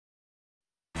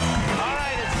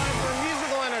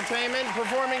Entertainment,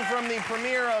 performing from the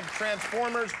premiere of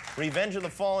Transformers: Revenge of the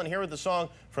Fallen. Here with the song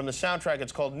from the soundtrack.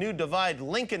 It's called New Divide,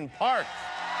 Linkin Park.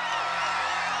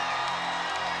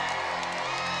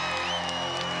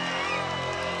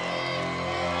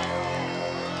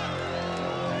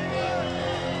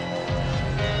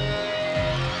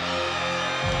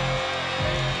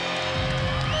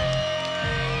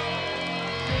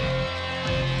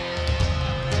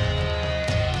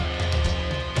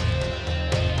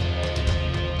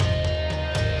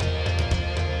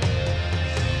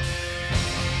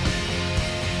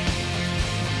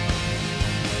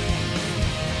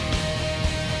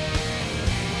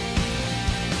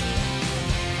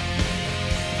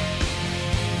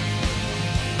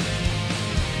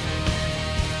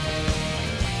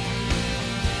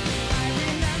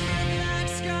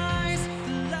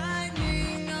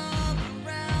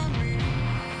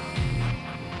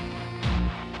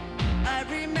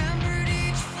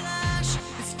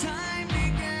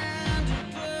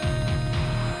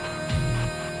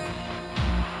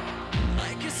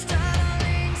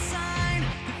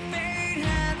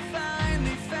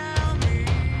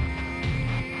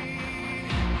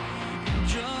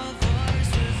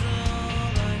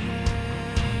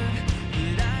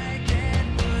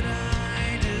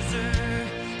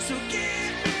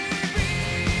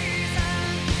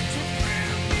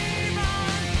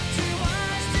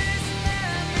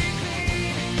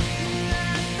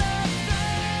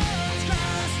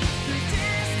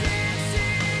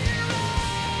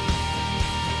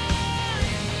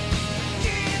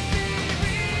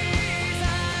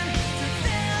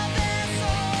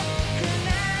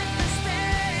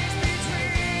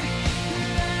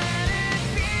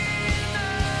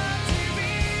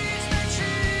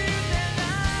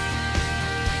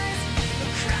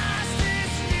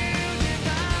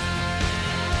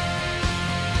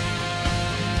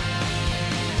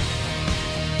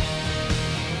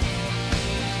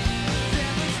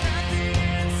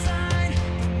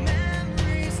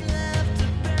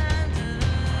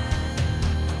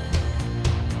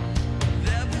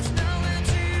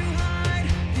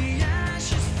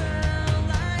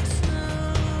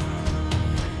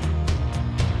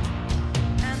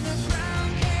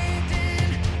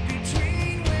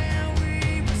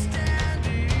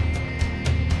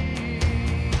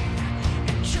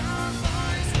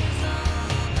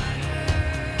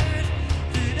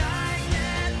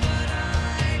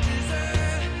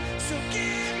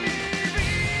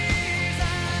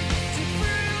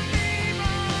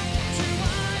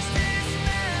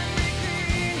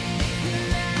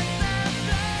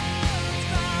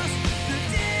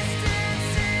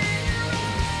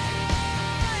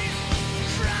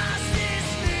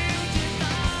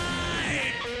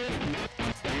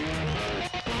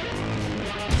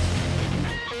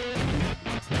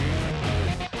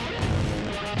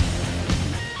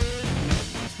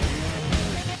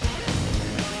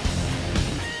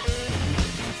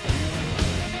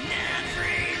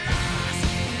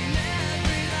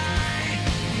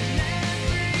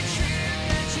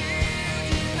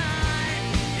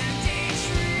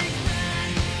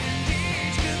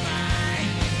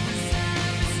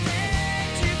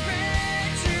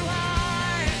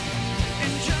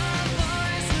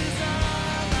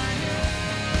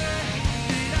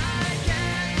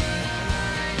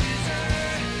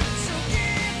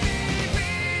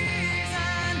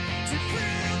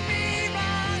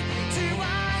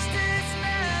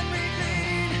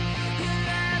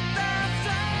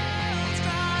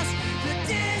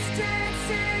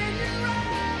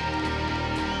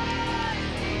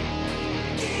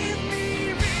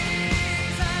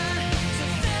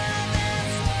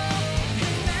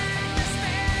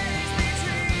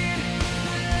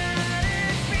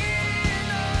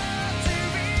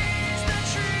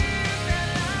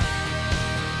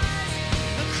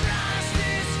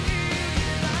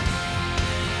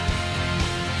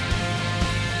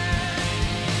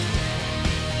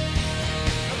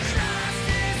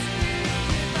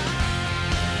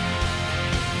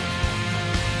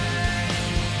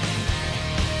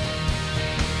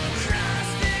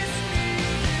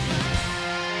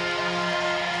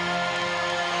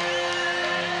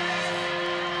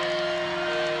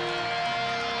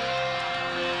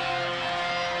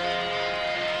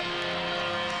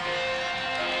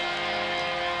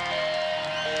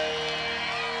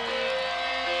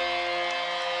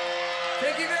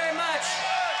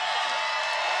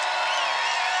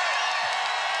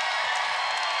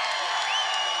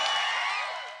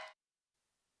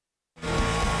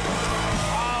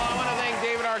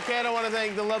 to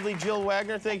thank the lovely Jill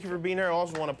Wagner. Thank you for being here. I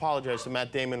also want to apologize to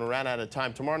Matt Damon. We ran out of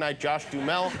time. Tomorrow night, Josh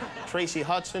Duhamel, Tracy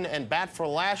Hudson, and Bat for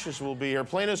Lashes will be here,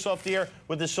 playing us off the air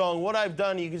with the song What I've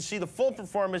Done. You can see the full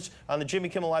performance on the Jimmy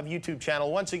Kimmel Live YouTube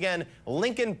channel. Once again,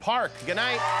 Linkin Park. Good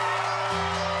night.